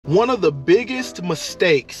One of the biggest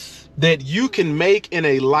mistakes that you can make in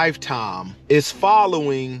a lifetime is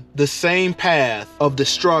following the same path of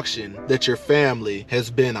destruction that your family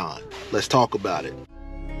has been on. Let's talk about it.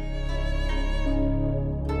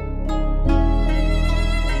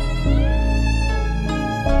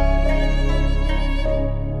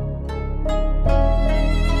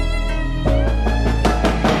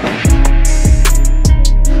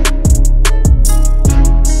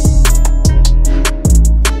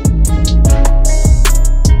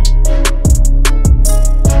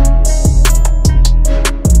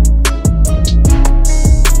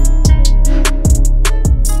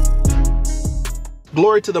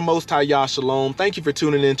 Glory to the Most High, Yah Shalom. Thank you for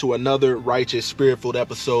tuning in to another Righteous Spirit-filled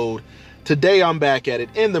episode. Today I'm back at it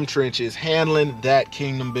in them trenches, handling that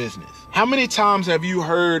kingdom business. How many times have you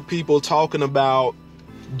heard people talking about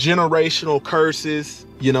generational curses,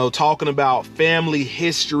 talking about family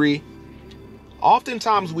history?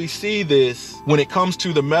 Oftentimes we see this when it comes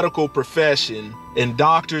to the medical profession and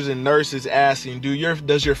doctors and nurses asking,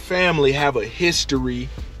 does your family have a history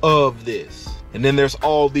of this? And then there's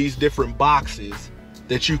all these different boxes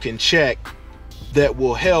that you can check that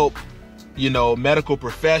will help, medical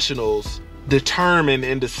professionals determine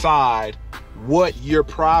and decide what you're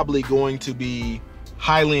probably going to be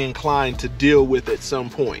highly inclined to deal with at some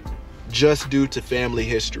point, just due to family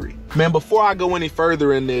history. Man, before I go any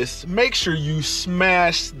further in this, make sure you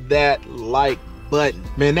smash that like button.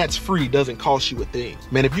 Man, that's free, doesn't cost you a thing.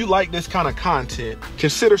 Man, if you like this kind of content,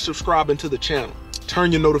 consider subscribing to the channel.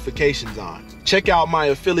 Turn your notifications on. Check out my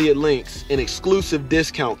affiliate links and exclusive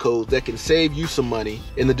discount codes that can save you some money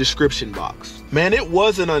in the description box. Man, it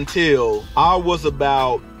wasn't until I was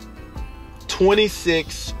about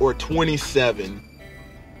 26 or 27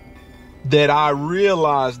 that I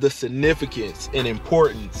realized the significance and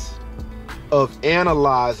importance of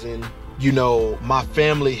analyzing, my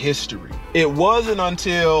family history. It wasn't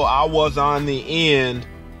until I was on the end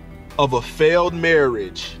of a failed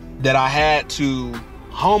marriage that I had to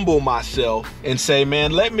humble myself and say,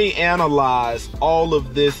 man, let me analyze all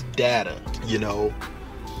of this data.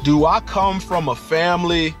 Do I come from a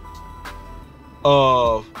family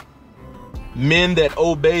of men that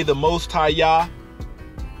obey the Most High Yah?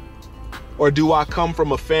 Or do I come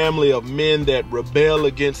from a family of men that rebel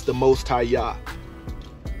against the Most High Yah?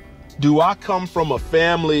 Do I come from a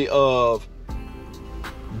family of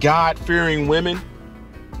God-fearing women?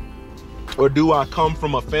 Or do I come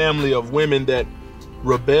from a family of women that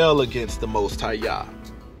rebel against the Most High Yah?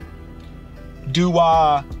 Do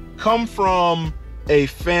I come from a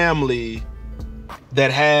family that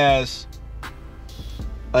has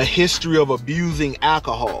a history of abusing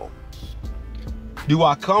alcohol? Do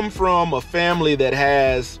I come from a family that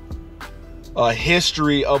has a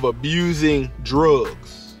history of abusing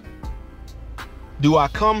drugs? Do I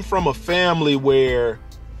come from a family where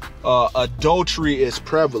adultery is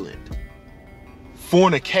prevalent,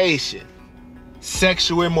 fornication,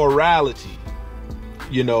 sexual immorality,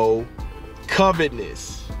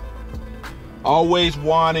 covetousness, always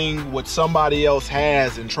wanting what somebody else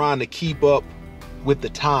has and trying to keep up with the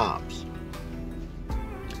times?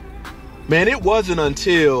 Man, it wasn't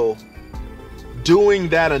until doing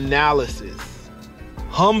that analysis,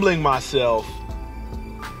 humbling myself,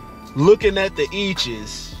 looking at the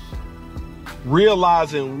eaches,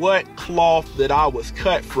 realizing what cloth that I was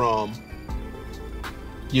cut from,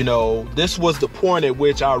 this was the point at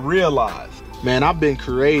which I realized, man, I've been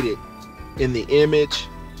created in the image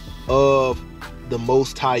of the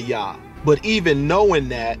Most High Yah. But even knowing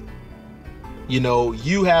that,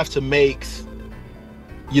 you have to make,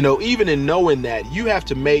 even in knowing that, you have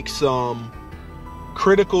to make some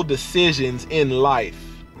critical decisions in life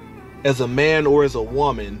as a man or as a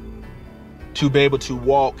woman to be able to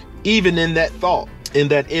walk even in that thought, in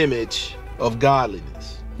that image of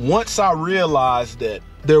godliness. Once I realized that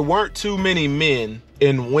there weren't too many men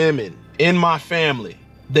and women in my family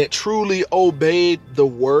that truly obeyed the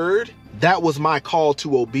word, that was my call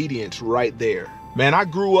to obedience right there. Man, I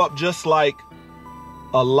grew up just like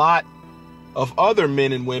a lot of other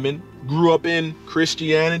men and women, grew up in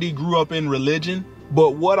Christianity, grew up in religion.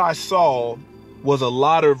 But what I saw was a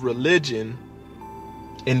lot of religion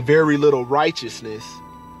and very little righteousness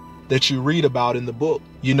that you read about in the book.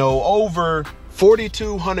 Over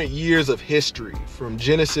 4,200 years of history, from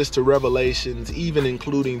Genesis to Revelations, even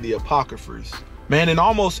including the Apocryphers. Man, in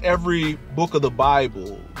almost every book of the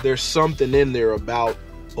Bible, there's something in there about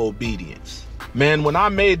obedience. Man, when I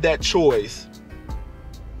made that choice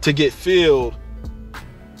to get filled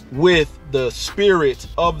with the Spirit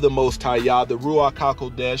of the Most High Yah, the Ruach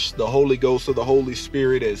HaKodesh, the Holy Ghost or the Holy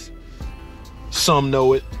Spirit as some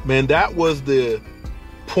know it, man, that was the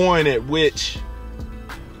point at which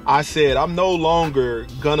I said, I'm no longer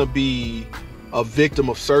gonna be a victim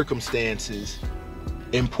of circumstances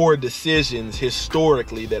and poor decisions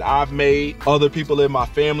historically that I've made, other people in my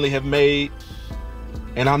family have made,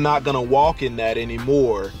 and I'm not gonna walk in that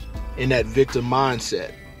anymore, in that victim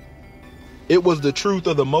mindset. It was the truth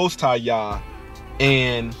of the Most High Yah,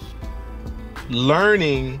 and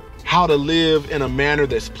learning how to live in a manner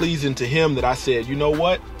that's pleasing to Him, that I said, you know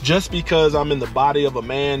what? Just because I'm in the body of a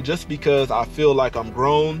man, just because I feel like I'm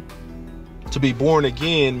grown, to be born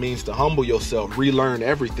again means to humble yourself, relearn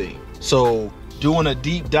everything. So doing a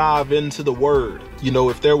deep dive into the word, you know,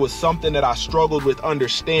 if there was something that I struggled with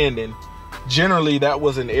understanding, generally that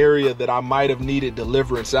was an area that I might have needed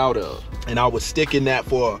deliverance out of. And I would stick in that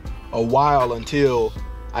for a while until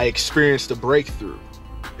I experienced a breakthrough,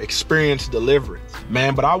 experienced deliverance.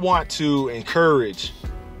 Man, but I want to encourage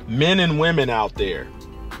men and women out there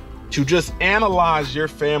to just analyze your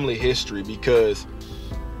family history, because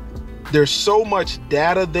there's so much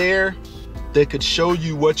data there that could show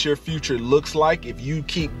you what your future looks like if you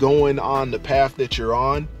keep going on the path that you're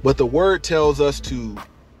on. But the word tells us to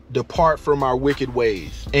depart from our wicked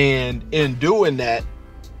ways. And in doing that,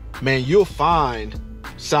 man, you'll find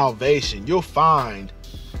salvation. You'll find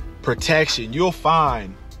protection. You'll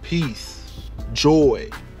find peace, joy,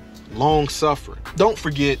 long suffering. Don't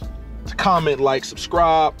forget to comment, like,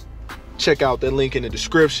 subscribe. Check out that link in the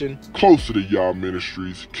description. Closer to Yah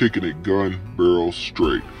Ministries, kicking it gun barrel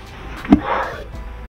straight.